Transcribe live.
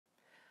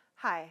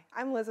Hi,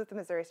 I'm Liz with the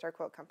Missouri Star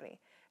Quilt Company,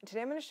 and today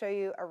I'm going to show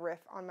you a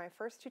riff on my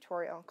first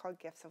tutorial called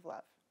Gifts of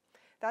Love.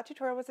 That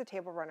tutorial was a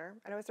table runner,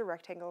 and it was a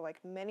rectangle like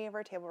many of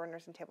our table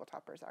runners and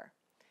tabletoppers are.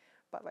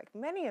 But like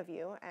many of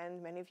you,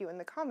 and many of you in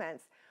the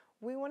comments,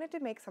 we wanted to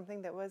make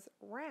something that was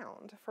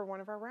round for one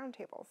of our round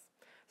tables.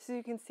 So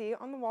you can see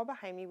on the wall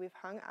behind me, we've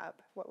hung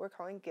up what we're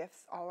calling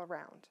gifts all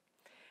around.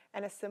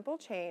 And a simple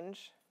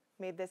change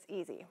made this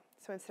easy.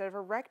 So instead of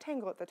a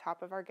rectangle at the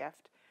top of our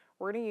gift,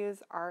 we're going to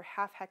use our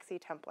half hexy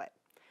template.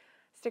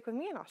 Stick with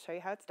me and I'll show you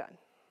how it's done.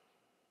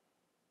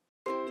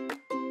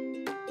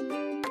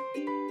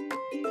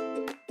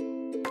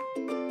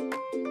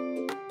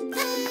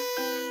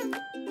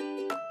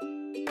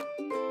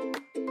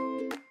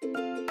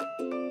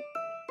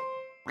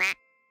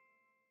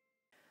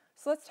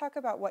 So let's talk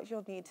about what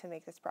you'll need to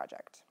make this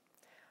project.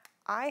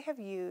 I have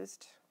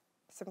used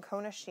some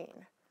Kona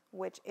sheen,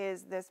 which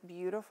is this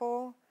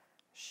beautiful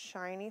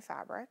shiny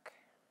fabric.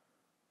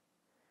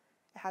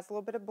 It has a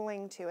little bit of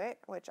bling to it,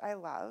 which I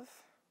love.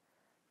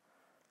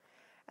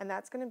 And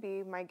that's going to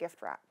be my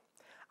gift wrap.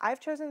 I've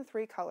chosen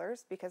 3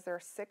 colors because there are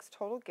 6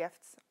 total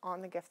gifts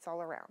on the gifts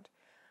all around.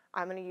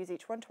 I'm going to use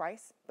each one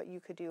twice, but you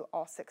could do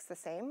all 6 the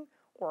same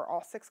or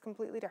all 6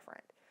 completely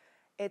different.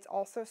 It's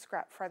also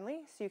scrap friendly,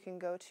 so you can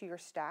go to your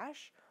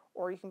stash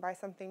or you can buy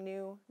something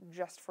new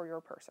just for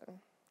your person.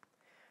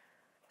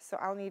 So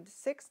I'll need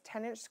 6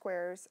 10-inch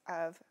squares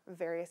of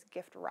various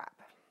gift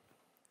wrap.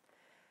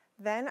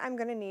 Then I'm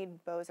going to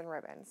need bows and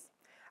ribbons.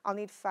 I'll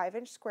need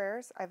 5-inch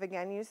squares. I've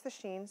again used the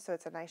sheen, so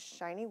it's a nice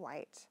shiny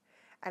white.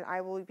 And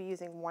I will be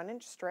using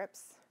 1-inch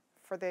strips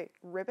for the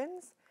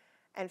ribbons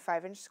and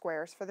 5-inch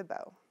squares for the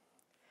bow.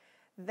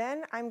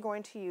 Then I'm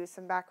going to use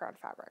some background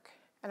fabric,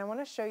 and I want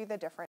to show you the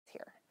difference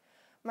here.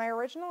 My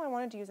original, I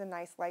wanted to use a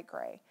nice light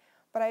gray,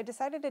 but I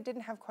decided it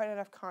didn't have quite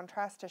enough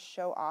contrast to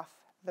show off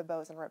the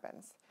bows and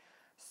ribbons.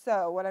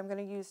 So what I'm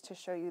going to use to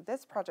show you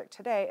this project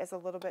today is a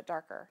little bit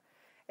darker.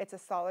 It's a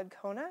solid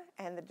Kona,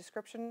 and the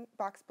description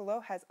box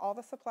below has all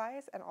the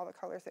supplies and all the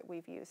colors that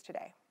we've used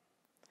today.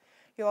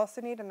 You'll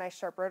also need a nice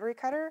sharp rotary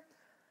cutter,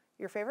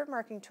 your favorite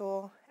marking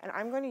tool, and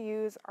I'm going to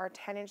use our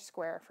 10-inch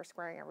square for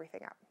squaring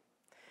everything up.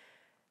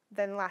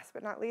 Then last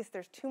but not least,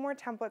 there's 2 more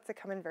templates that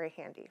come in very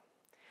handy.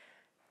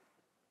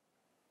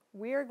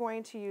 We are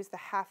going to use the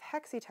half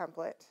hexy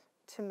template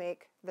to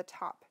make the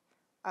top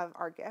of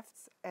our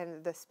gifts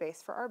and the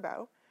space for our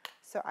bow.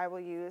 So I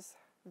will use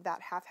that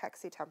half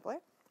hexy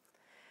template.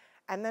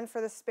 And then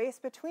for the space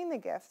between the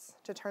gifts,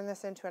 to turn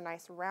this into a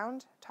nice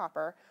round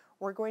topper,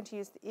 we're going to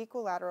use the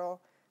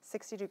equilateral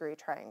 60-degree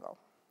triangle.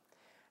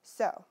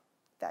 So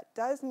that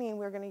does mean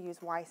we're going to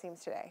use Y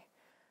seams today.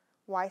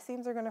 Y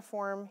seams are going to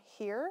form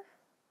here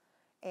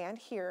and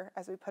here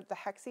as we put the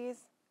hexies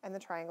and the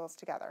triangles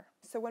together.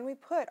 So when we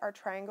put our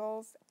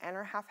triangles and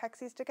our half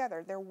hexies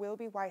together, there will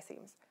be Y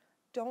seams.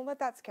 Don't let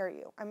that scare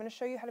you. I'm going to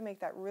show you how to make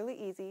that really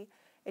easy.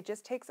 It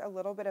just takes a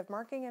little bit of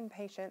marking and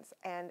patience,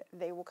 and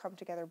they will come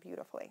together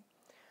beautifully.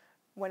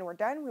 When we're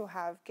done, we will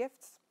have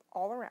gifts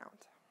all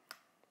around.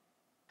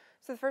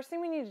 So the first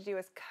thing we need to do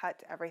is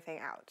cut everything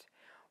out.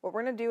 What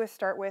we're going to do is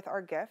start with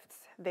our gifts.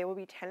 They will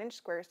be 10-inch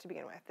squares to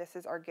begin with. This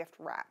is our gift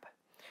wrap.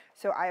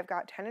 So I've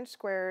got 10-inch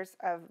squares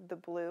of the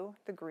blue,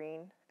 the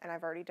green, and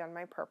I've already done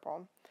my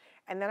purple.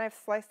 And then I've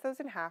sliced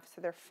those in half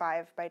so they're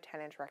 5 by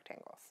 10-inch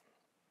rectangles.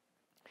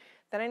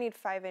 Then I need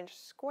 5-inch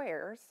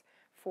squares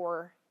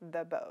for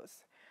the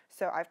bows.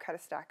 So I've cut a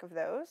stack of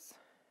those.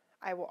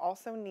 I will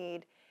also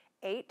need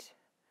 8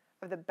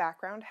 of the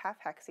background half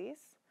hexies.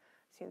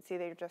 So you can see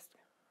they're just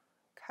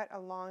cut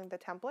along the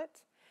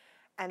template.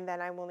 And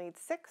then I will need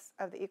 6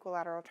 of the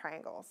equilateral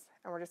triangles.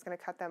 And we're just going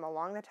to cut them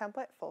along the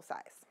template full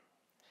size.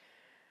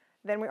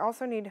 Then we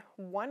also need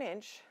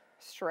 1-inch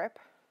strip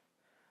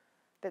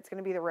that's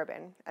going to be the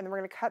ribbon. And then we're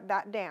going to cut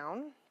that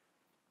down.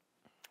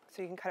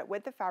 So you can cut it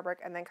with the fabric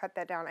and then cut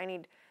that down. I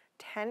need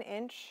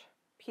 10-inch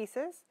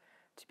pieces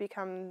to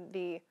become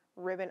the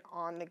ribbon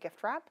on the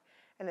gift wrap,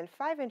 and then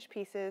 5-inch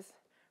pieces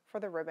for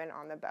the ribbon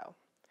on the bow.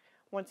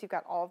 Once you've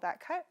got all of that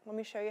cut, let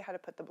me show you how to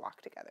put the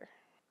block together.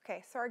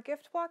 Okay, so our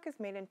gift block is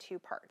made in 2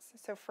 parts.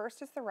 So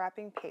first is the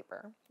wrapping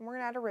paper, and we're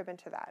going to add a ribbon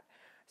to that.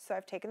 So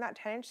I've taken that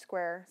 10-inch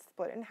square,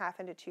 split it in half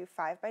into 2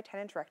 5 by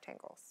 10-inch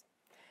rectangles.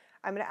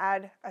 I'm going to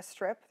add a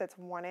strip that's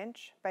 1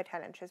 inch by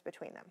 10 inches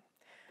between them.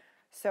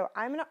 So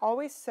I'm going to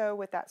always sew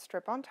with that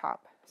strip on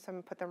top. So I'm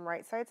going to put them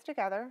right sides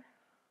together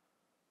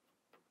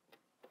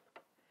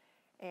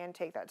and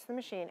take that to the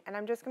machine. And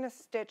I'm just going to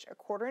stitch a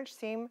 1/4 inch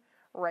seam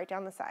right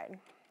down the side.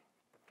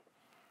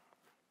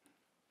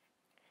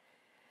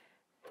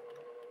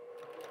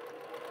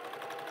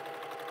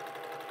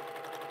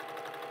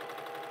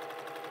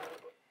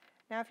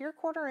 Now if your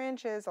 1/4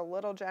 inch is a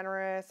little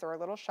generous or a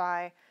little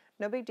shy,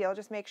 no big deal,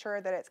 just make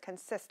sure that it's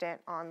consistent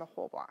on the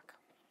whole block.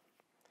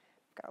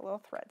 Got a little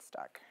thread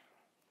stuck,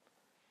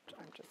 which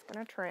I'm just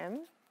going to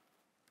trim.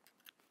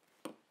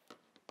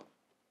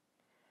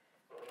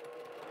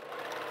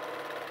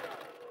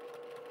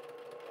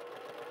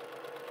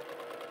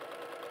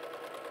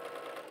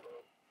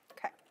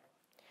 Okay.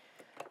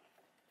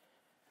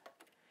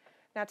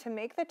 Now to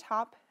make the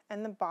top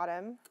and the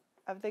bottom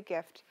of the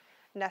gift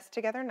nest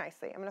together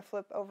nicely. I'm going to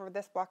flip over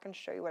this block and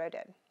show you what I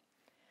did.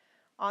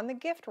 On the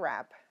gift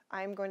wrap,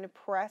 I'm going to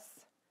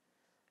press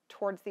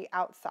towards the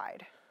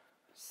outside.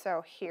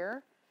 So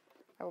here,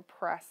 I will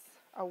press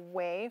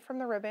away from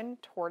the ribbon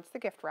towards the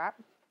gift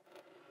wrap,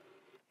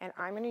 and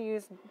I'm going to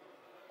use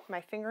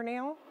my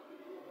fingernail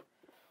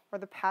or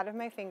the pad of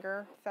my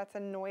finger. If that's a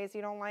noise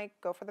you don't like,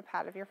 go for the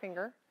pad of your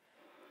finger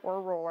or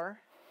a roller,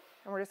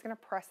 and we're just going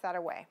to press that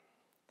away.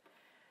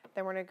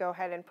 Then we're going to go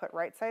ahead and put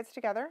right sides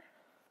together,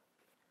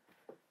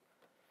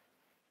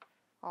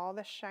 all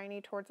the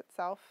shiny towards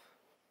itself,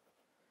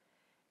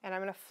 and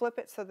I'm going to flip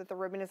it so that the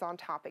ribbon is on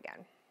top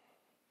again.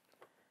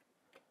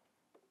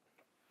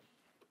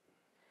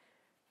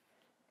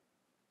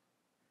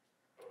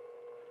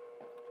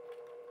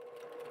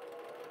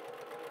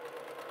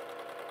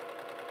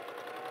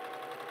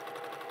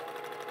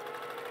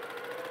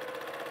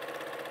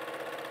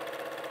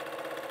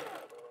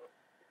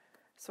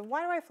 So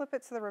why do I flip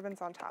it so the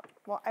ribbon's on top?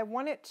 Well, I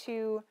want it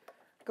to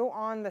go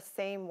on the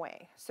same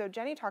way. So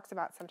Jenny talks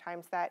about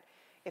sometimes that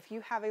if you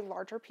have a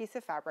larger piece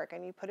of fabric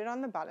and you put it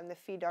on the bottom, the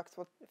feed dogs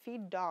will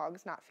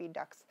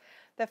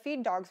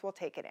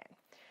take it in.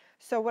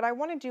 So what I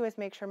want to do is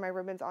make sure my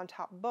ribbon's on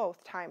top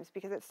both times,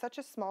 because it's such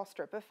a small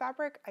strip of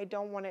fabric, I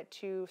don't want it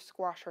to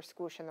squash or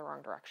squish in the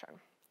wrong direction.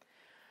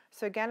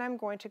 So again, I'm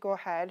going to go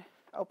ahead,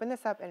 open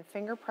this up and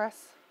finger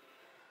press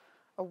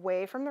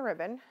away from the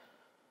ribbon.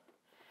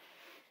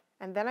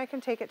 And then I can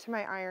take it to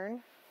my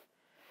iron,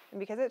 and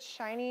because it's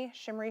shiny,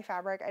 shimmery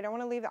fabric, I don't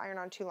want to leave the iron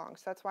on too long,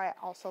 so that's why I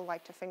also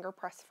like to finger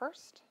press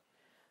first.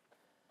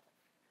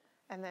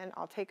 And then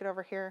I'll take it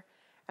over here,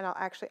 and I'll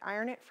actually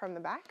iron it from the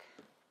back.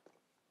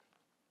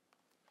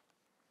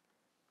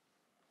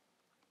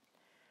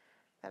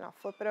 Then I'll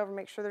flip it over,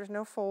 make sure there's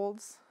no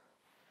folds.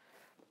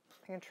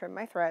 I can trim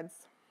my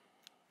threads,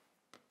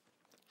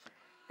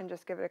 and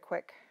just give it a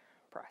quick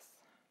press.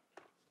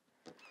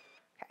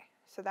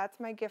 So that's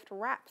my gift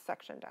wrap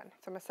section done.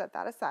 So I'm going to set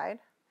that aside.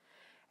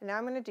 And now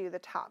I'm going to do the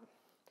top.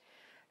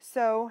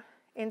 So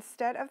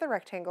instead of the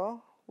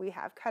rectangle, we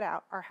have cut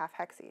out our half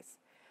hexes.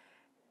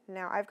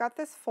 Now I've got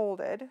this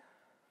folded.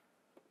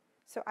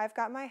 So I've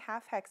got my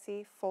half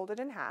hexie folded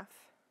in half.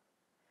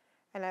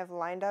 And I've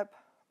lined up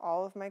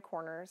all of my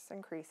corners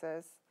and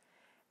creases.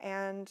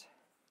 And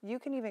you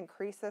can even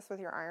crease this with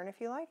your iron if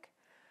you like.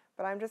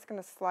 But I'm just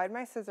going to slide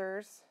my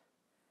scissors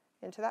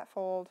into that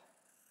fold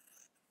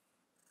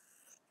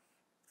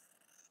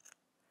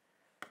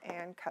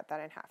and cut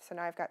that in half. So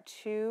now I've got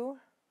two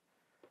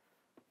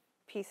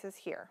pieces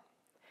here.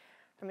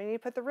 I'm going to need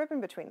to put the ribbon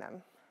between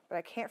them, but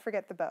I can't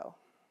forget the bow.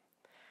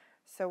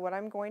 So what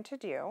I'm going to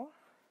do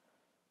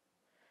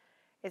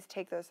is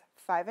take those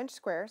 5-inch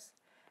squares,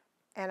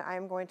 and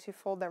I'm going to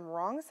fold them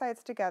wrong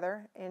sides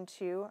together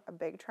into a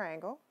big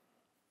triangle.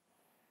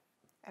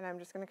 And I'm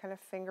just going to kind of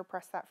finger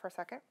press that for a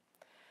second.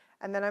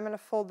 And then I'm going to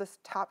fold this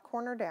top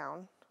corner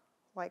down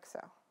like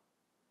so.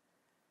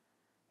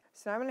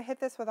 So now I'm going to hit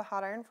this with a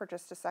hot iron for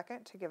just a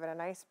second to give it a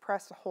nice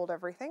press to hold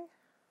everything.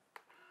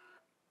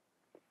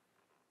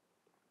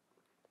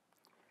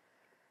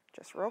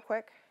 Just real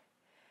quick.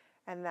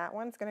 And that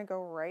one's going to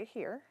go right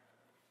here.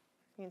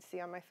 You can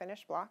see on my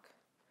finished block,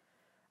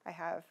 I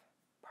have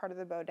part of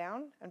the bow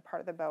down and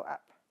part of the bow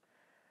up.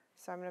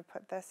 So I'm going to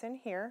put this in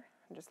here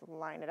and just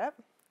line it up.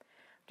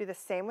 Do the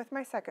same with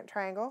my second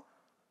triangle.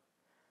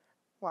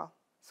 Well,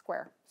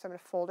 square. So I'm going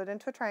to fold it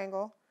into a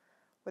triangle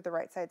with the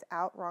right sides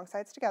out, wrong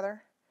sides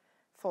together.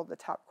 Fold the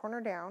top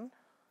corner down.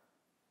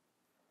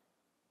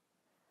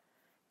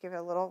 Give it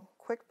a little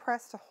quick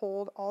press to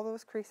hold all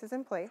those creases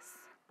in place.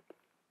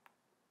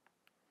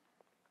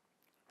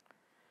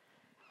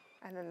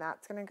 And then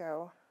that's going to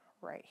go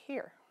right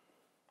here.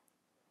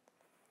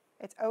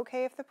 It's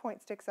okay if the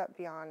point sticks up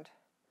beyond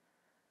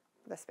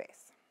the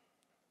space.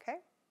 Okay?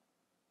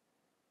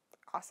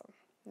 Awesome.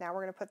 Now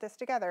we're going to put this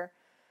together.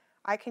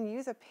 I can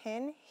use a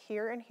pin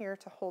here and here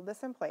to hold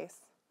this in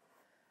place,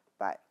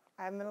 but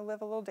I'm going to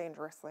live a little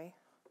dangerously.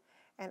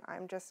 And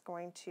I'm just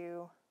going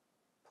to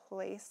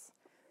place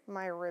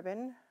my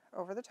ribbon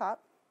over the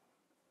top,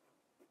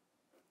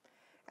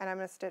 and I'm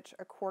going to stitch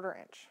a 1/4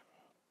 inch.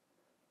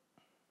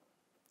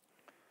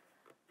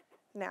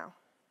 Now,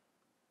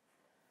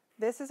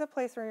 this is a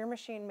place where your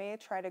machine may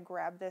try to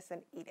grab this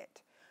and eat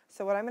it.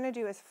 So what I'm going to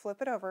do is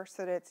flip it over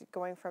so that it's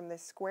going from the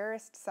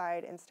squarest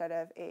side instead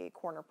of a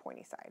corner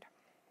pointy side.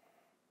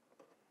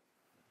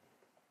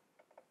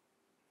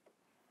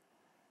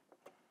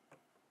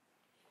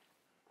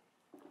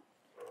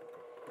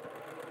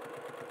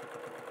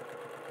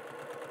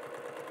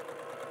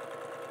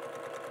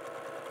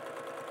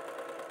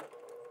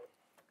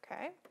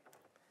 Okay.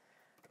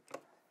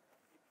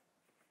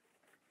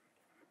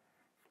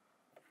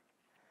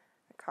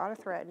 I caught a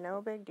thread, no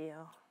big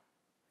deal.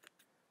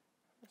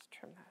 Just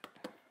trim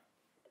that.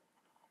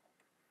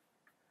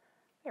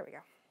 There we go.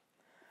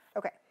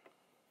 Okay.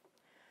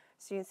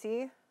 So you can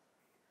see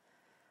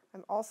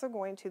I'm also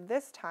going to,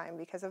 this time,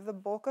 because of the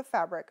bulk of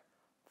fabric,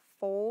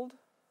 fold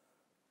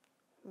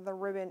the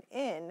ribbon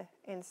in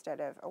instead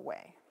of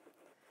away.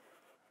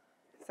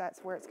 So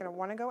that's where it's going to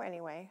want to go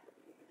anyway,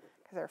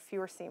 because there are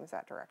fewer seams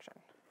that direction.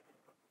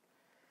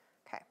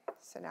 Okay,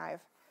 so now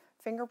I've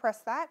finger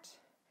pressed that,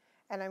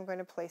 and I'm going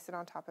to place it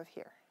on top of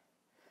here.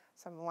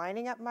 So I'm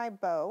lining up my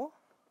bow,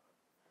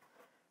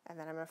 and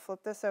then I'm going to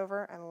flip this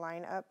over and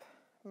line up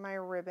my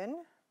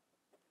ribbon.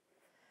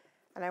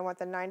 And I want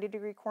the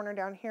 90-degree corner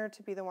down here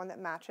to be the one that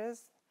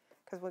matches,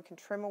 because we can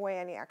trim away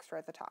any extra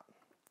at the top.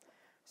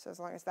 So as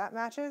long as that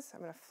matches, I'm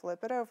going to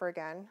flip it over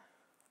again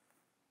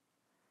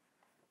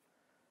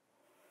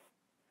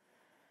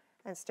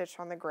and stitch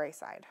on the gray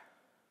side.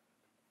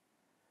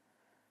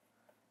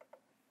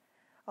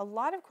 A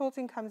lot of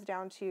quilting comes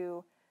down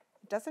to,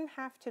 it doesn't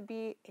have to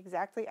be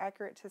exactly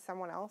accurate to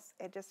someone else,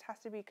 it just has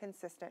to be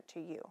consistent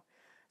to you.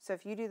 So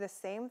if you do the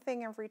same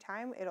thing every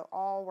time, it'll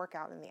all work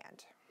out in the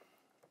end.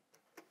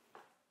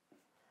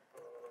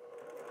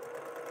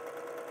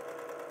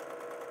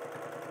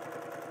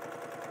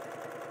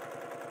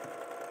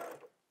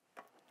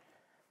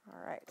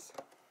 All right.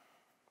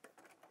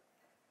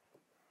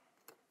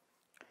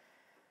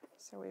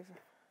 So we've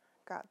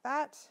got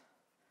that.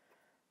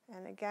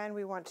 And again,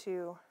 we want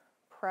to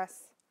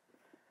press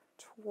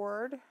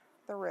toward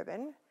the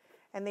ribbon,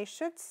 and they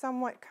should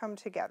somewhat come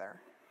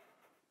together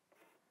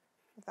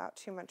without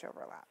too much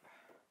overlap.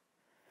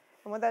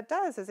 And what that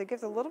does is it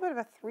gives a little bit of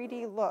a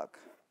 3D look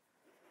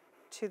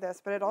to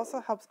this, but it also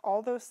helps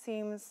all those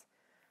seams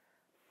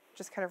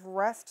just kind of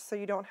rest so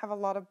you don't have a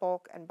lot of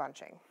bulk and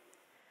bunching.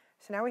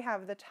 So now we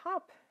have the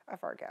top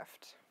of our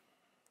gift.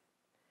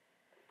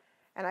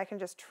 And I can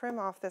just trim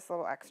off this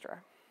little extra,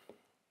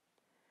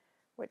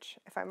 which,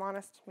 if I'm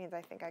honest, means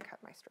I think I cut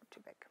my strip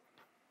too big.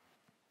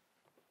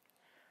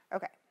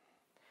 Okay,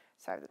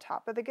 so I have the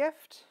top of the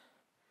gift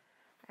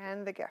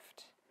and the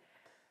gift.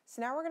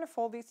 So now we're going to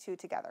fold these two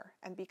together,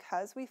 and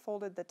because we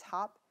folded the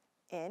top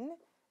in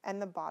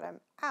and the bottom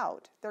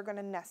out, they're going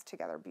to nest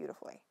together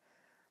beautifully.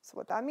 So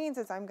what that means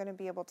is I'm going to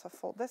be able to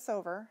fold this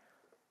over,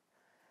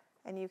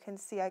 and you can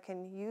see I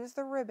can use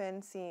the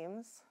ribbon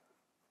seams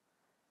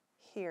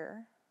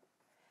here,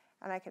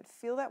 and I can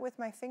feel that with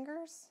my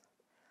fingers,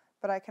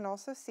 but I can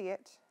also see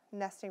it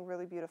nesting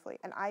really beautifully.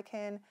 And I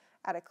can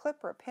add a clip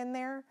or a pin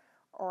there,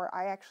 or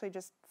I actually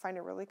just find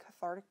it really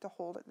cathartic to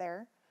hold it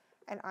there.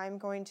 And I'm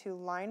going to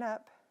line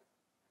up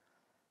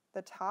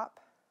the top,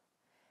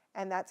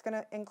 and that's going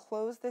to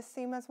enclose this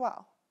seam as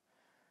well.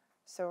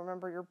 So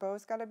remember, your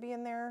bow's got to be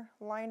in there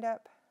lined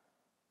up,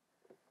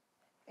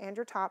 and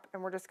your top,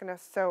 and we're just going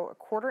to sew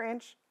 1/4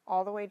 inch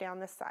all the way down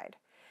this side.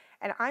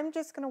 And I'm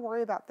just going to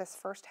worry about this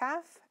first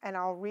half, and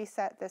I'll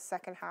reset this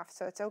second half.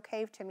 So it's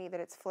okay to me that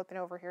it's flipping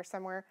over here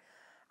somewhere.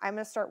 I'm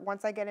going to start,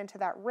 once I get into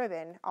that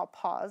ribbon, I'll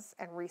pause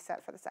and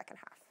reset for the second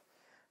half.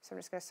 So I'm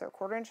just going to sew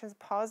 1/4 inch and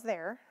pause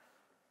there.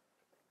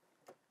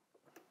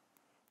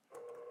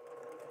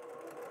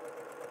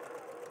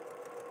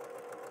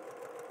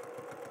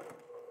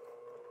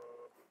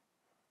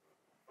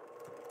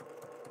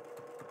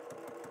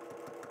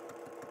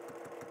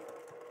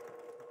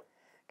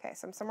 Okay,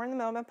 so I'm somewhere in the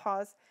middle of my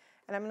pause,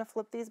 and I'm going to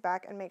flip these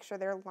back and make sure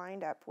they're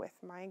lined up with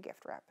my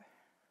gift wrap.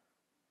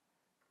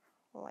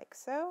 Like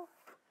so.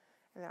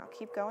 And then I'll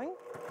keep going.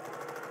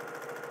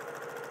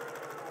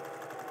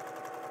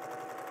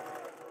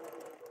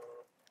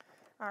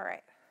 All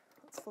right,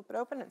 let's flip it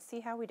open and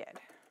see how we did.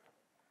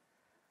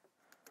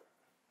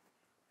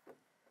 Let's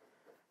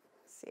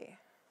see.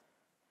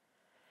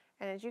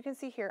 And as you can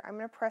see here, I'm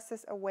going to press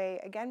this away,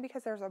 again,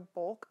 because there's a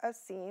bulk of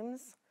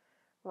seams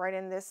right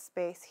in this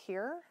space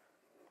here.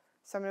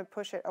 So I'm going to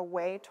push it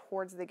away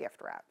towards the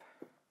gift wrap.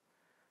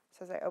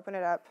 So as I open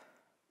it up,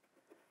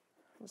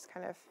 I'm just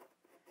kind of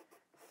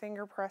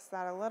finger press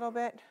that a little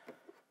bit.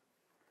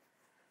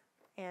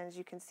 And as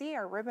you can see,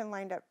 our ribbon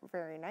lined up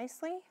very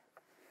nicely.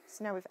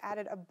 So now we've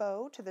added a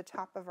bow to the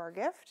top of our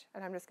gift,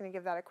 and I'm just going to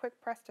give that a quick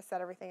press to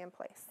set everything in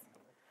place.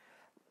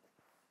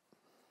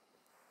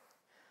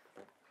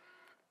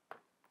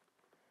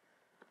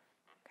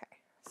 Okay,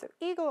 so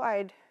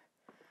eagle-eyed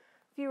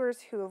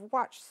viewers who have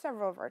watched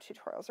several of our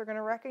tutorials are going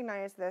to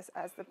recognize this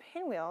as the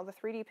pinwheel, the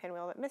 3D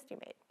pinwheel that Misty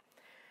made.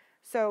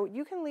 So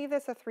you can leave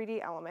this a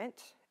 3D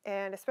element,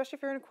 and especially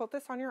if you're going to quilt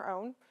this on your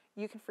own,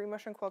 you can free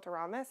motion quilt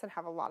around this and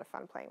have a lot of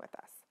fun playing with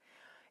this.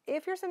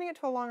 If you're sending it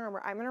to a long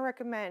armer, I'm going to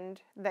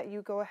recommend that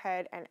you go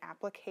ahead and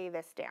applique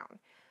this down,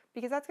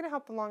 because that's going to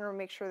help the long armer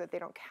make sure that they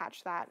don't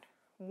catch that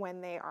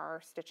when they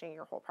are stitching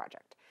your whole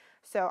project.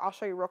 So I'll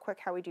show you real quick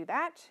how we do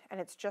that,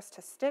 and it's just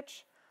to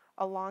stitch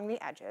along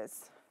the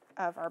edges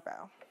of our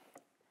bow.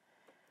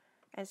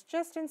 And it's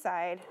just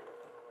inside,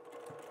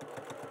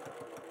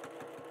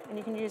 and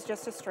you can use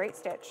just a straight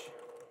stitch.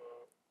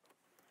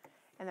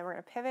 And then we're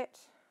going to pivot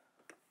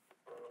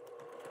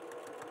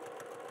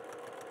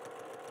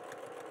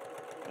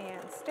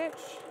and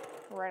stitch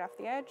right off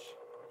the edge.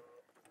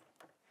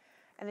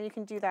 And then you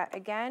can do that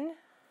again.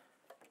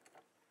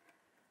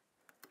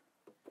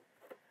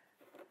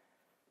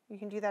 You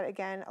can do that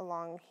again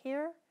along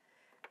here.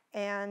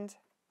 And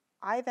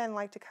I then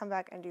like to come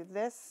back and do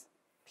this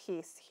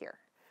piece here.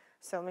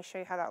 So let me show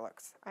you how that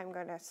looks. I'm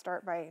going to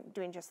start by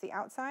doing just the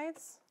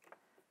outsides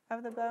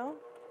of the bow.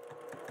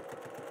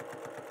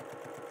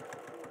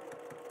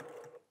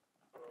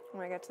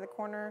 When I get to the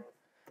corner,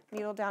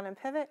 needle down and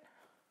pivot.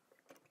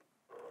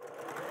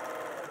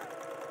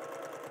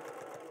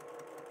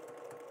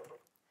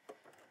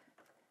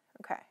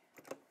 Okay.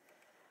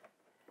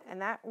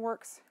 And that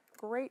works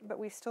great, but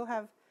we still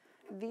have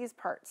these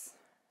parts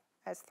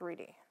as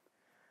 3D.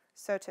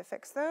 So to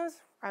fix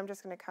those, I'm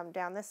just going to come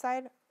down this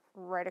side,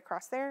 right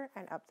across there,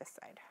 and up this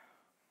side.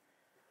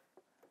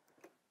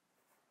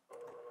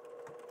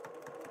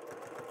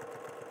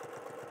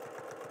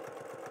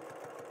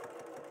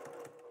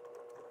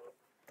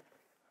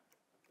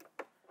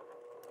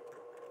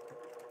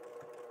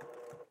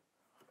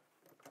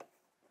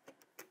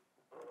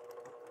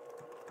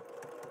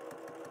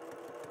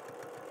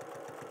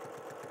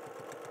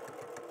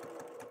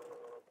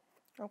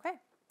 Okay.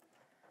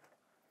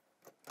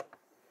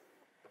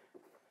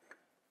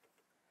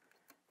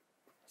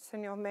 So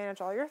you'll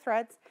manage all your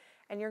threads,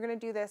 and you're going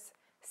to do this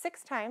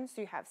 6 times,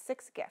 so you have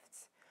 6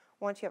 gifts.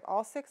 Once you have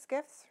all 6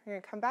 gifts, you're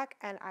going to come back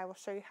and I will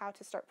show you how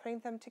to start putting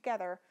them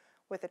together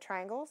with the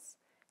triangles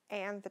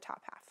and the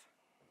top half.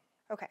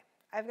 Okay,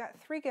 I've got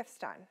 3 gifts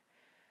done.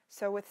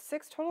 So with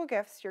 6 total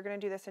gifts, you're going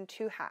to do this in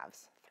 2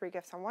 halves. 3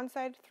 gifts on one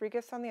side, 3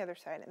 gifts on the other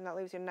side, and that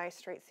leaves you a nice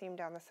straight seam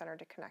down the center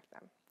to connect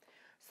them.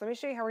 So let me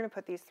show you how we're going to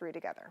put these 3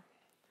 together.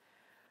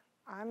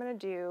 I'm going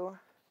to do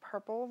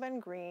purple, then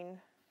green,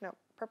 no,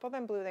 purple,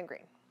 then blue, then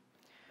green.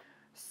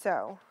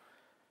 So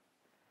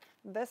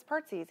this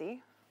part's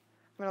easy.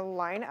 I'm going to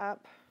line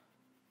up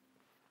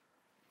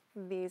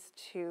these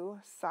 2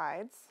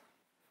 sides,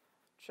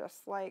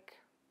 just like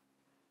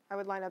I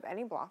would line up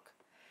any block.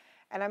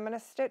 And I'm going to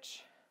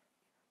stitch,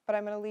 but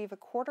I'm going to leave a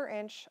 1/4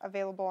 inch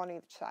available on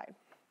each side.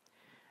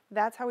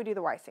 That's how we do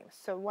the Y seams.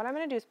 So what I'm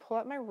going to do is pull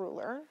out my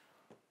ruler.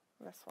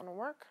 This one will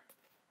work.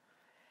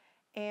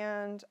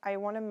 And I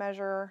want to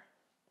measure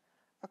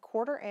a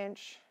 1/4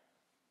 inch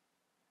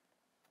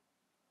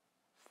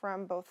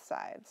from both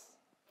sides.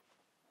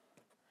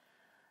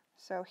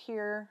 So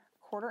here,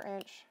 1/4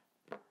 inch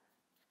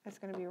is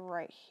going to be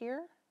right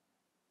here.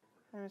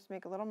 I'm just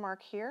make a little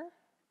mark here.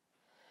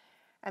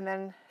 And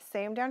then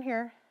same down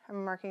here,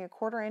 I'm marking a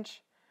 1/4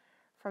 inch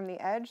from the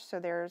edge, so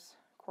there's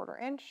 1/4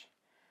 inch,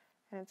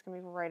 and it's going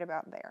to be right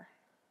about there.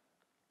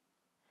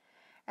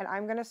 And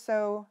I'm going to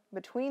sew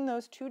between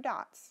those 2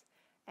 dots,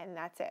 and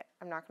that's it.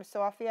 I'm not going to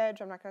sew off the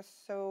edge, I'm not going to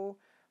sew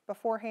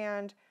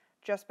beforehand,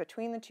 just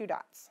between the 2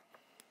 dots.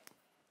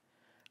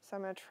 So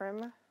I'm going to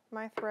trim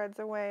my threads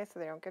away so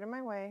they don't get in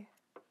my way.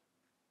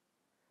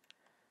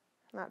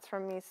 And that's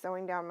from me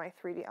sewing down my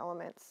 3D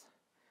elements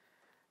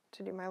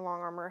to do my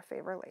long armor a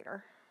favor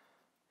later.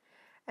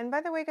 And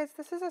by the way, guys,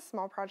 this is a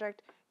small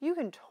project. You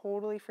can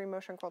totally free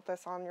motion quilt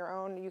this on your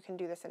own. You can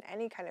do this in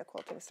any kind of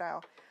quilting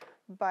style,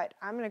 but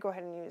I'm going to go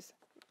ahead and use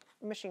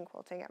machine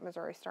quilting at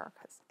Missouri Star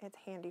because it's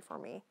handy for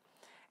me.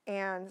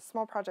 And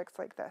small projects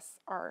like this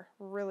are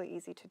really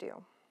easy to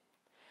do.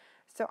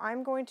 So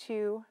I'm going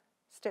to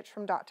stitch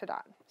from dot to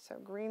dot. So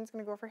green's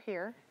going to go over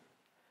here.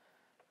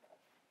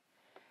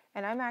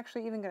 And I'm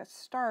actually even going to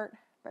start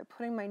by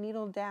putting my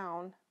needle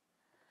down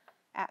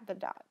at the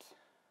dot.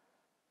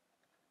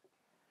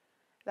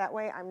 That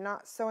way I'm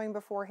not sewing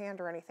beforehand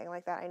or anything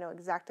like that. I know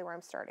exactly where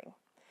I'm starting.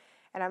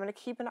 And I'm going to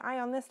keep an eye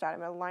on this dot. I'm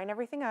going to line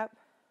everything up.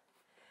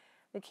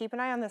 I'm going to keep an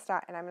eye on this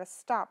dot, and I'm going to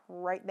stop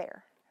right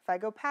there. If I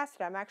go past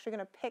it, I'm actually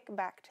going to pick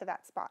back to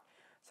that spot.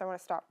 So I want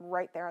to stop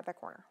right there at the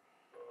corner.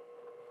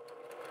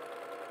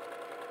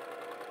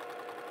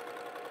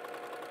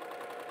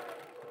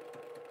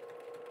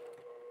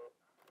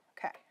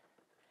 Okay,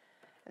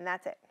 and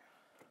that's it.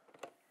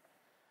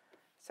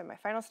 So my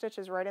final stitch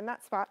is right in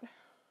that spot.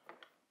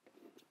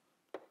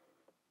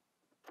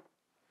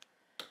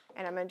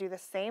 And I'm going to do the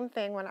same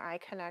thing when I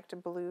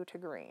connect blue to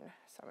green.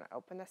 So I'm going to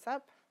open this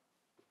up.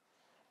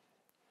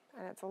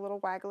 And it's a little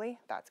waggly.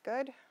 That's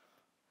good.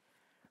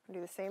 I'm going to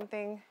do the same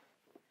thing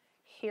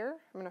here.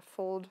 I'm going to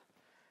fold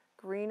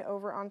green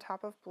over on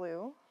top of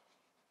blue.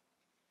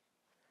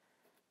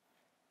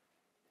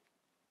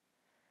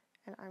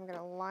 And I'm going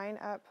to line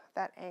up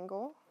that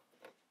angle.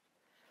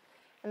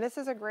 And this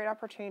is a great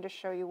opportunity to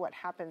show you what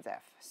happens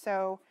if.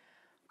 So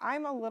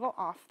I'm a little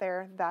off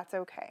there. That's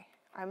okay.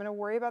 I'm going to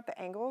worry about the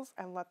angles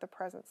and let the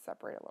presents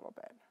separate a little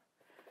bit.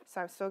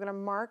 So I'm still going to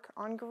mark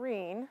on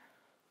green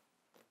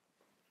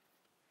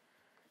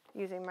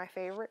using my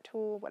favorite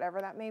tool,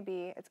 whatever that may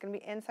be. It's going to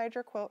be inside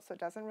your quilt, so it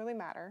doesn't really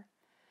matter.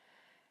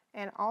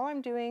 And all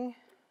I'm doing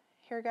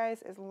here,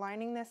 guys, is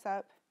lining this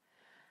up.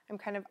 I'm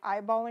kind of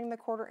eyeballing the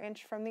 1/4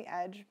 inch from the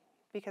edge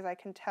because I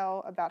can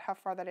tell about how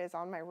far that is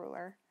on my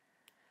ruler.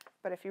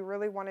 But if you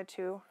really wanted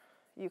to,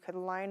 you could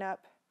line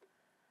up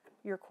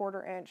your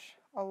 1/4 inch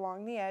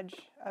along the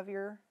edge of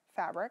your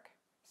fabric,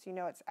 so you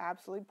know it's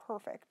absolutely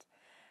perfect.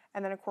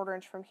 And then a 1/4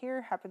 inch from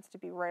here happens to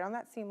be right on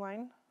that seam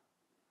line.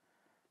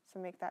 So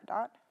make that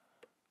dot.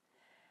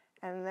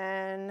 And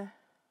then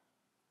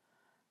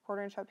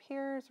 1/4 inch up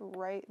here is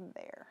right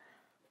there.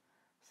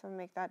 So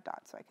make that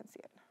dot so I can see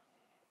it.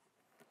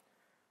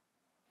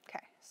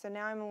 Okay, so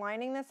now I'm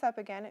lining this up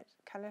again. It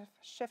kind of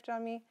shifted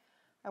on me.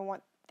 I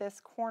want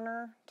this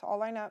corner to all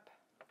line up.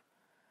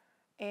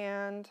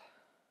 And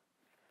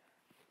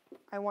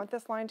I want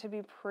this line to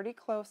be pretty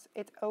close.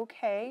 It's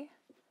okay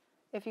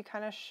if you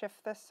kind of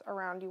shift this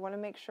around. You want to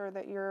make sure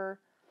that you're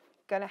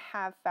going to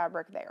have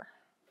fabric there.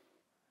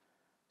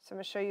 So I'm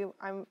going to show you,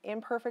 I'm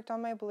imperfect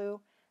on my blue.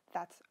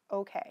 That's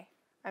okay.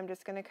 I'm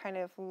just going to kind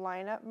of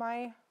line up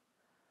my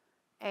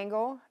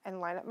angle and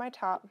line up my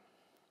top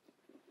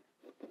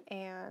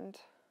and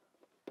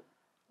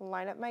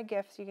line up my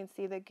gift. So you can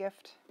see the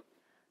gift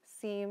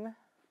seam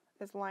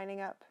is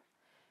lining up,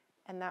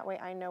 and that way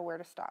I know where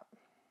to stop,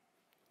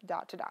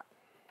 dot to dot.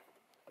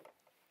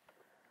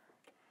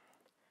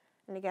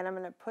 And again, I'm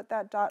going to put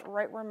that dot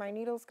right where my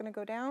needle is going to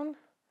go down,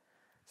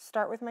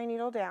 start with my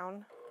needle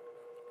down,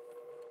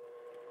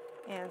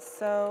 and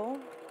sew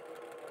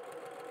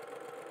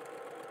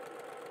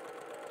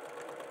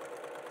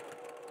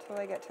till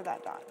I get to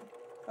that dot.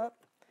 Oh,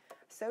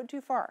 sewed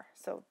too far,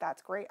 so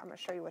that's great. I'm going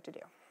to show you what to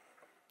do.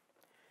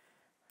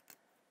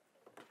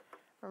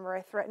 Remember,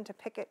 I threatened to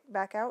pick it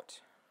back out.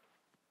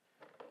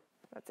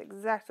 That's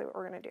exactly what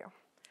we're going to do.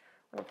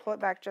 I'm going to pull it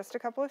back just a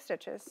couple of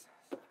stitches.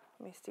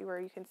 Let me see where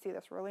you can see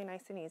this really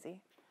nice and easy.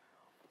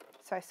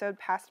 So I sewed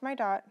past my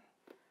dot,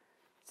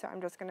 so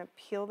I'm just going to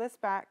peel this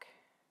back,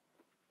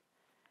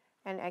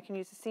 and I can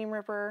use a seam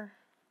ripper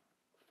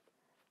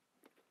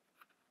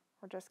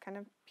or just kind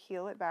of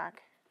peel it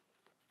back.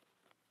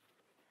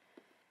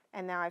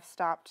 And now I've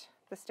stopped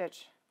the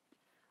stitch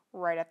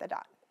right at the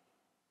dot.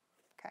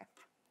 Okay,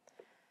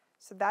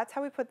 so that's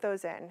how we put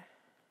those in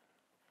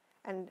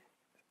and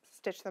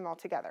stitch them all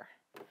together.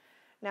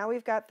 Now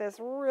we've got this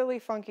really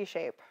funky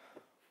shape,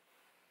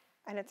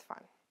 and it's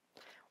fun.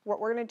 What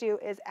we're going to do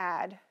is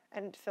add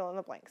and fill in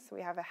the blanks. So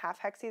we have a half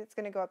hexie that's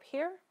going to go up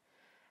here,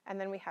 and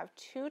then we have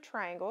two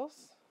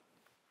triangles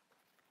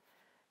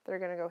that are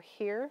going to go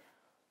here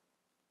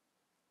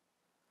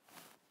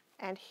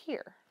and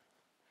here.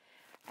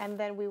 And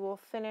then we will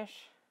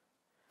finish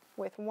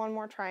with one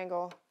more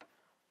triangle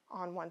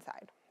on one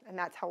side, and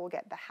that's how we'll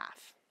get the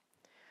half.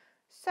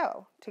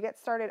 So to get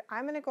started,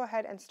 I'm going to go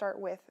ahead and start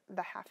with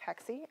the half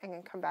hexie and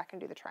then come back and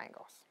do the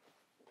triangles.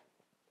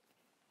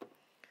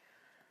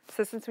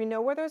 So since we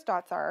know where those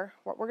dots are,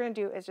 what we're going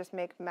to do is just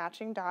make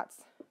matching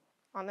dots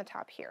on the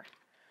top here.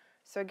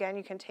 So again,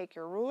 you can take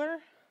your ruler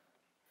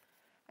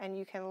and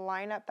you can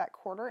line up that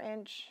 1/4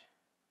 inch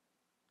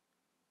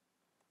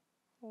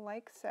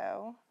like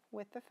so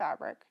with the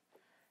fabric.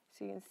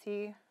 So you can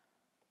see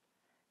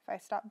if I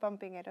stop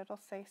bumping it, it'll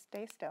say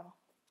stay still.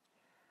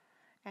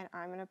 And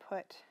I'm going to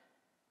put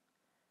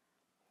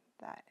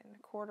that in the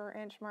 1/4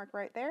 inch mark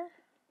right there.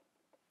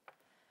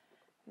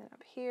 And then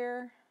up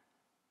here,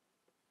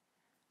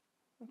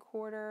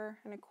 1/4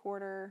 and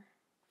 1/4.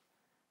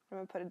 I'm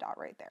going to put a dot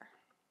right there.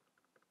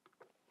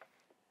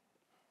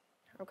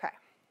 Okay.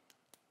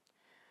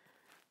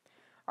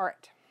 All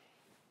right.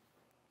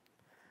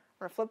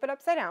 We're going to flip it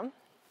upside down.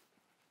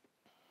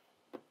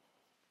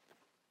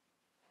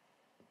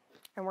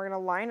 And we're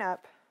going to line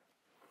up,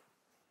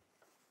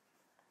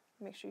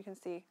 make sure you can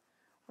see,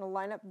 I'm going to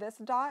line up this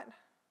dot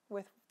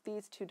with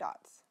these two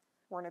dots.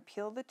 We're going to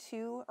peel the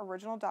two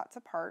original dots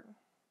apart,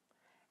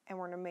 and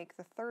we're going to make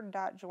the third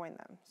dot join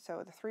them.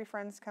 So the three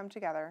friends come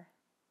together,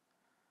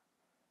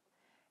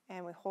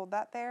 and we hold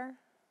that there,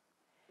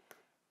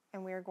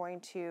 and we are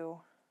going to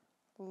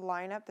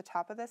line up the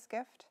top of this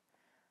gift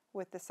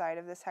with the side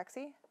of this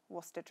hexie.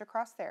 We'll stitch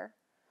across there,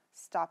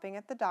 stopping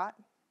at the dot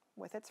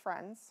with its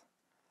friends,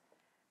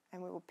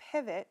 and we will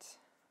pivot,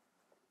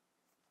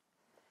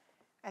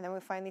 and then we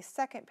find the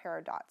second pair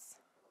of dots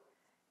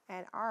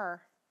and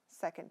our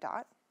second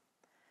dot,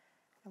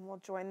 and we'll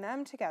join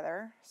them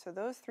together so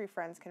those three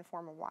friends can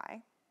form a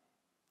Y.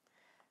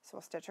 So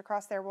we'll stitch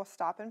across there, we'll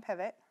stop and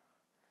pivot,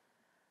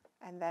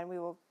 and then we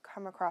will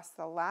come across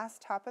the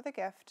last top of the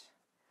gift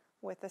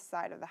with the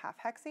side of the half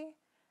hexie,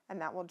 and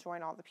that will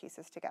join all the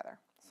pieces together.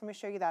 So let me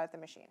show you that at the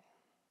machine.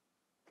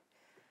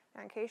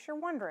 Now, in case you're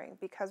wondering,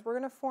 because we're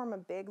going to form a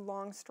big,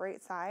 long,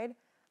 straight side,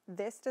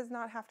 this does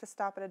not have to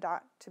stop at a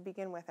dot to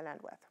begin with and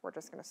end with. We're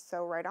just going to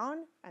sew right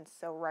on and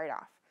sew right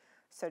off.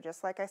 So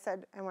just like I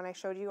said, and when I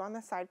showed you on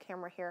the side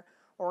camera here,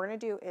 what we're going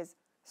to do is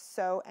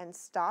sew and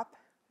stop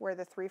where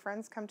the three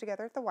friends come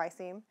together at the Y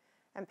seam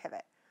and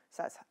pivot.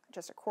 So that's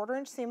just a 1/4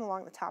 inch seam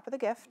along the top of the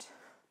gift,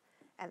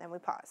 and then we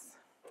pause.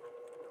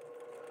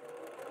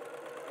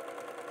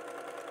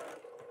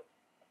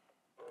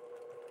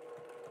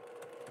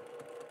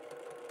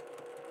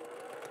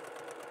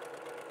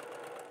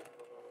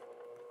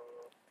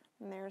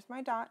 And there's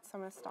my dot, so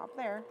I'm going to stop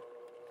there.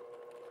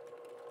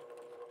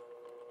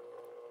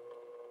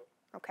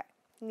 Okay,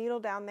 needle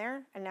down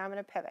there, and now I'm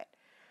going to pivot.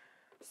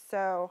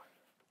 So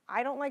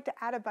I don't like to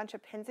add a bunch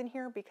of pins in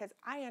here because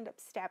I end up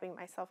stabbing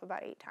myself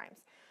about 8 times.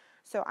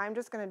 So I'm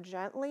just going to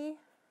gently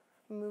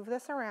move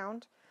this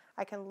around.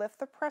 I can lift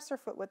the presser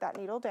foot with that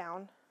needle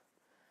down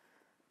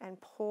and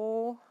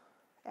pull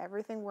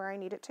everything where I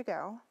need it to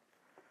go.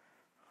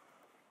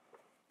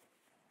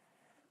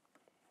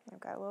 I've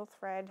got a little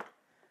thread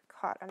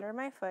caught under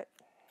my foot.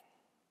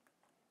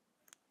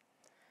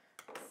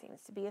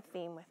 Seems to be a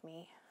theme with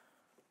me.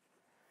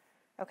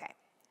 Okay,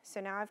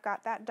 so now I've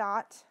got that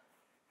dot,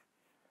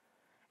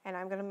 And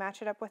I'm going to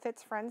match it up with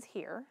its friends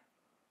here.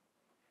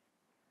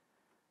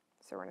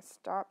 So we're going to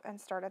stop and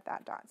start at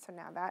that dot. So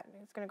now that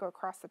is going to go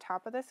across the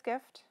top of this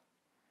gift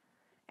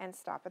and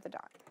stop at the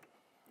dot.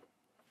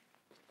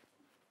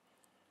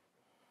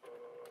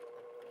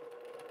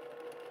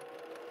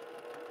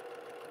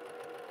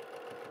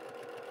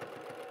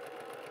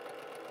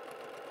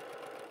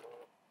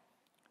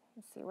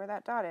 See where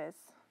that dot is.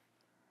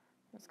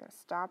 I'm just going to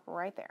stop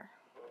right there.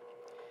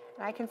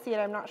 And I can see it.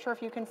 I'm not sure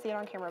if you can see it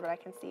on camera, but I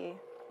can see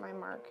my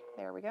mark.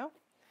 There we go.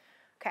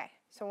 Okay,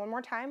 so one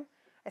more time.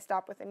 I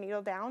stop with the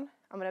needle down.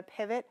 I'm going to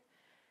pivot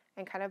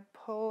and kind of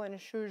pull and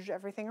shoosh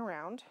everything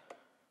around.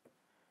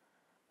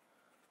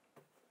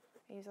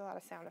 I use a lot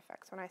of sound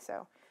effects when I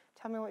sew.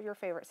 Tell me what your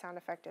favorite sound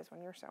effect is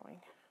when you're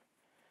sewing.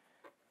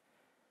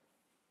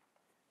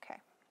 Okay.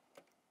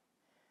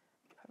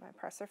 Put my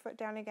presser foot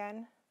down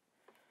again.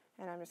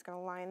 And I'm just going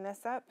to line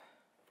this up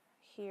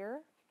here,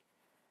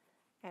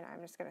 and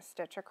I'm just going to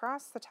stitch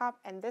across the top,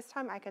 and this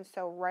time I can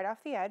sew right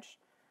off the edge.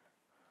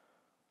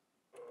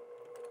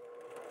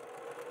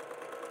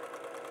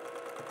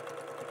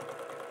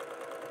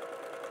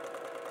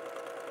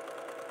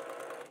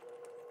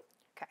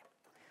 Okay,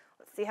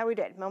 let's see how we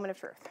did. Moment of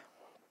truth.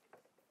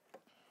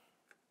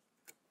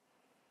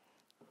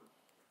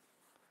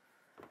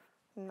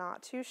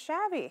 Not too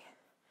shabby.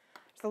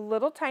 Just a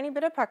little tiny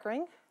bit of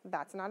puckering.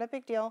 That's not a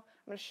big deal.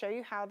 I'm going to show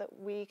you how that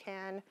we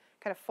can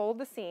kind of fold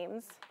the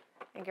seams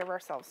and give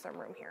ourselves some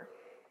room here.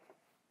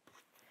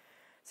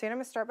 So I'm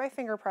going to start by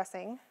finger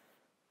pressing,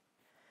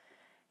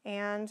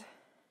 and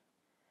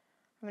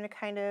I'm going to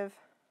kind of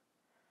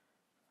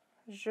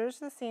zhuzh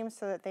the seams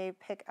so that they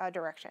pick a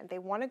direction. They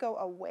want to go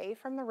away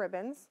from the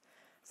ribbons,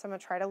 so I'm going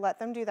to try to let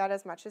them do that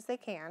as much as they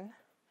can,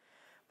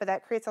 but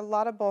that creates a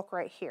lot of bulk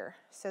right here.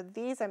 So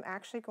these I'm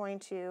actually going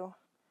to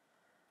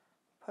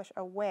push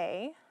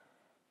away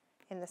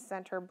in the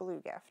center blue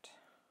gift.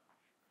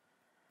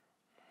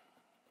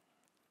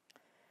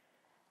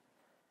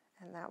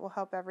 And that will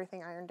help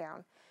everything iron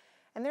down.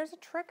 And there's a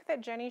trick that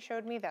Jenny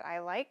showed me that I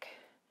like,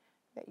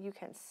 that you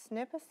can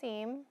snip a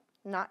seam,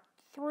 not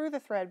through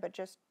the thread, but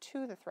just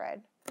to the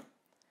thread.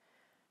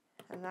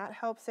 And that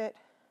helps it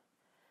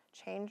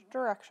change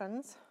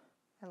directions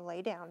and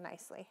lay down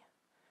nicely.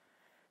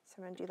 So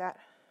I'm going to do that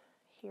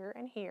here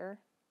and here.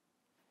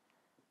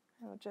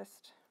 I'll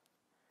just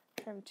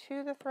trim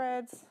to the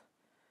threads,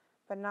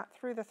 but not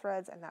through the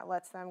threads, and that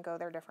lets them go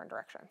their different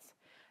directions.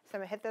 So I'm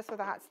going to hit this with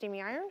a hot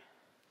steamy iron,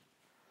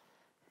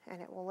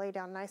 and it will lay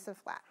down nice and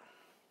flat.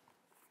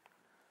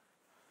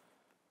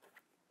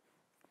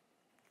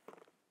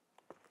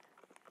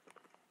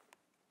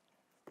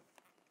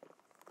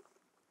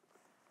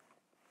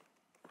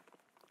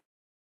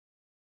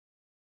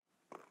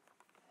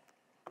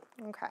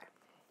 Okay.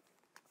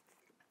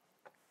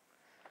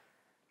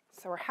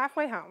 So we're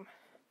halfway home.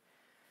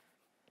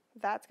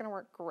 That's going to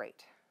work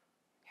great.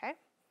 Okay?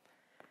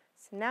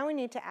 So now we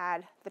need to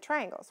add the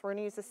triangles. We're going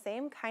to use the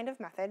same kind of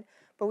method,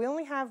 but we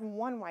only have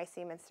one Y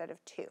seam instead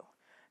of two.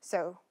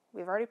 So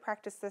we've already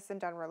practiced this and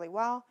done really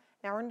well.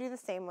 Now we're going to do the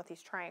same with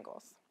these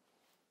triangles.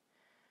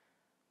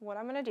 What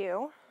I'm going to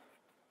do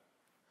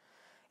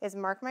is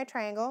mark my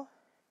triangle,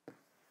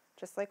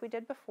 just like we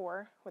did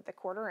before with the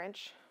 1/4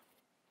 inch.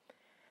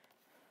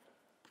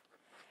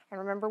 And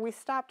remember, we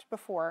stopped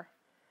before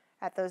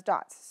at those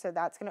dots, so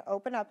that's going to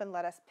open up and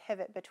let us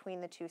pivot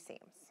between the two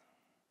seams.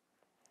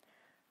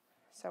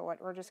 So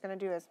what we're just going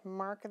to do is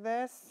mark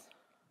this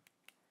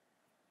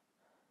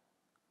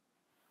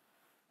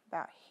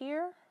about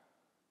here.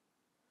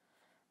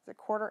 It's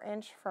a 1/4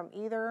 inch from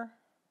either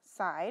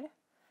side.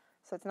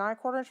 So it's not a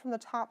 1/4 inch from the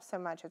top so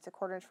much, it's a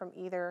 1/4 inch from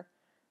either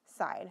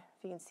side,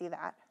 if you can see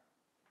that.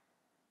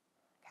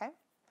 Okay,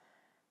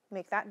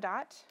 make that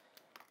dot.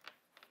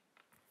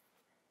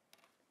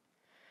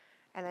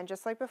 And then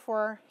just like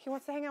before, he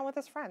wants to hang out with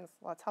his friends.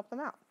 Let's help them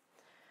out.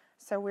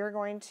 So we're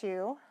going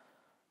to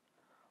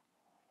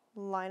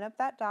line up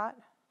that dot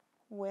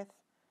with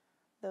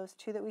those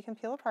two that we can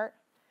peel apart.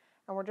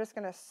 And we're just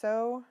going to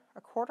sew a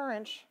 1/4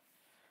 inch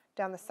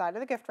down the side of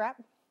the gift wrap.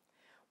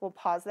 We'll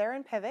pause there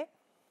and pivot.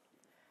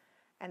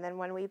 And then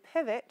when we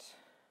pivot,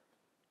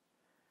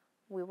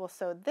 we will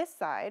sew this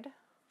side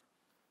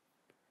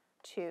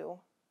to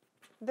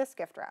this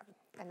gift wrap.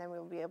 And then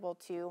we'll be able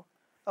to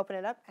open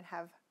it up and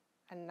have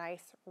a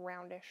nice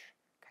roundish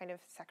kind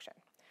of section.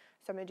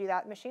 So I'm going to do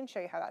that machine,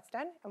 show you how that's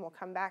done, and we'll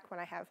come back when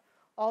I have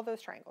all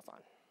those triangles on.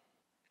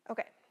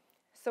 Okay,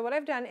 so what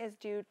I've done is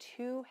do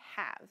 2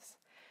 halves.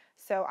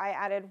 So I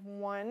added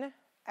 1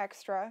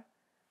 extra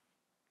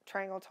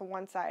triangle to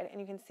one side,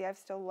 and you can see I've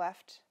still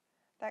left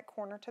that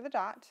corner to the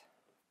dot.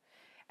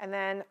 And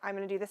then I'm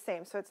going to do the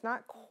same. So it's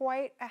not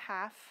quite a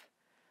half.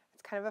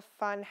 It's kind of a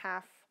fun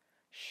half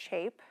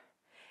shape.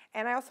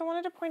 And I also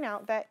wanted to point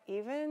out that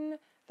even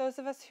those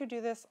of us who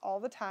do this all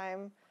the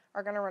time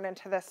are going to run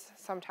into this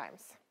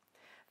sometimes.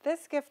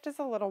 This gift is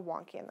a little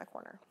wonky in the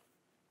corner.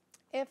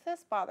 If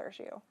this bothers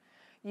you,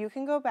 you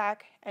can go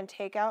back and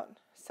take out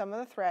some of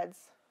the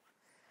threads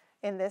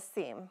in this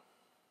seam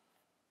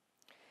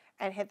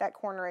and hit that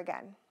corner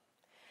again.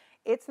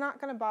 it's not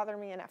going to bother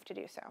me enough to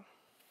do so,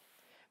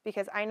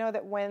 because I know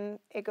that when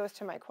it goes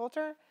to my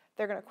quilter,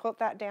 they're going to quilt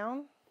that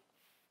down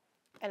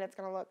and it's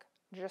going to look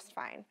just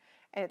fine.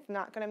 And it's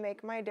not going to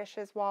make my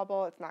dishes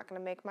wobble. It's not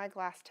going to make my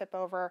glass tip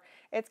over.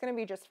 It's going to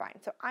be just fine.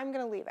 So I'm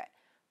going to leave it.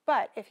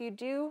 But if you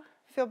do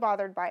feel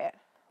bothered by it,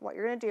 what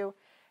you're going to do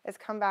is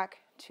come back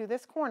to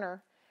this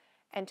corner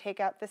and take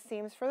out the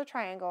seams for the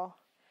triangle,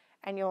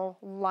 and you'll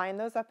line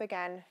those up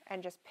again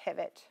and just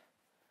pivot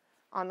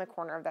on the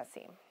corner of that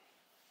seam.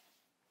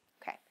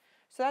 Okay,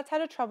 so that's how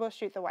to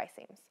troubleshoot the Y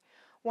seams.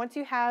 Once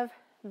you have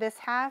this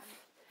half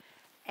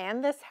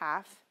and this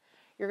half,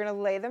 you're going to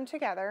lay them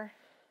together,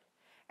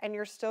 and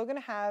you're still going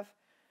to have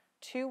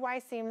 2 Y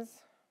seams,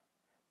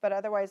 but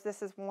otherwise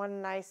this is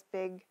one nice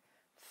big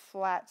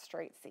flat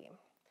straight seam.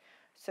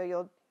 So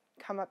you'll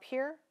come up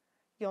here,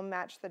 you'll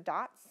match the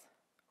dots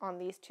on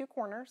these 2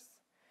 corners,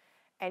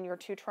 and your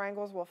 2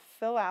 triangles will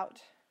fill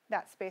out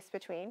that space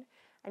between,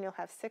 and you'll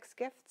have 6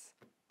 gifts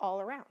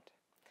all around.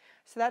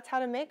 So that's how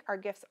to make our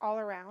gifts all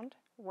around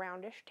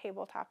roundish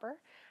table topper.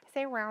 I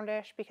say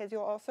roundish because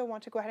you'll also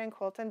want to go ahead and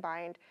quilt and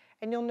bind,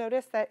 and you'll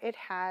notice that it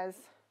has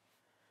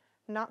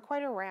not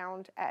quite a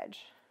round edge.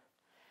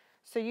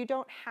 So you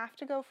don't have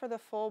to go for the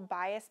full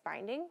bias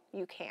binding.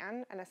 You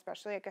can, and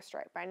especially like a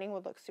stripe binding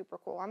would look super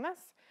cool on this.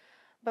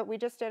 But we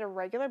just did a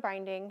regular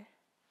binding,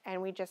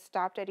 and we just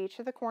stopped at each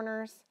of the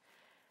corners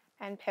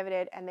and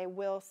pivoted, and they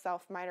will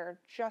self-miter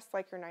just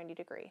like your 90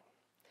 degree.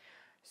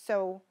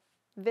 So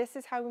this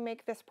is how we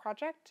make this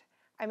project.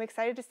 I'm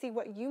excited to see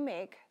what you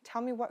make.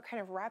 Tell me what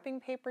kind of wrapping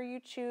paper you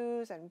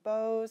choose, and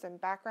bows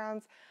and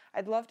backgrounds.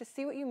 I'd love to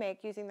see what you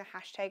make using the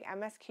hashtag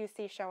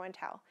MSQC Show and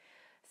Tell.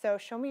 So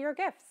show me your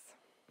gifts.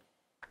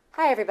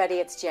 Hi everybody,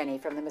 it's Jenny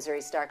from the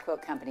Missouri Star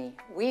Quilt Company.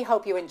 We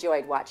hope you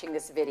enjoyed watching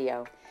this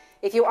video.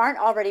 If you aren't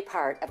already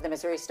part of the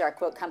Missouri Star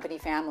Quilt Company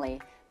family,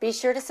 be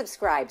sure to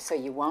subscribe so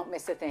you won't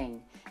miss a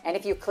thing. And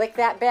if you click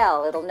that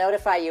bell, it'll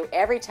notify you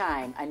every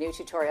time a new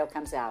tutorial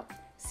comes out.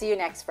 See you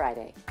next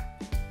Friday.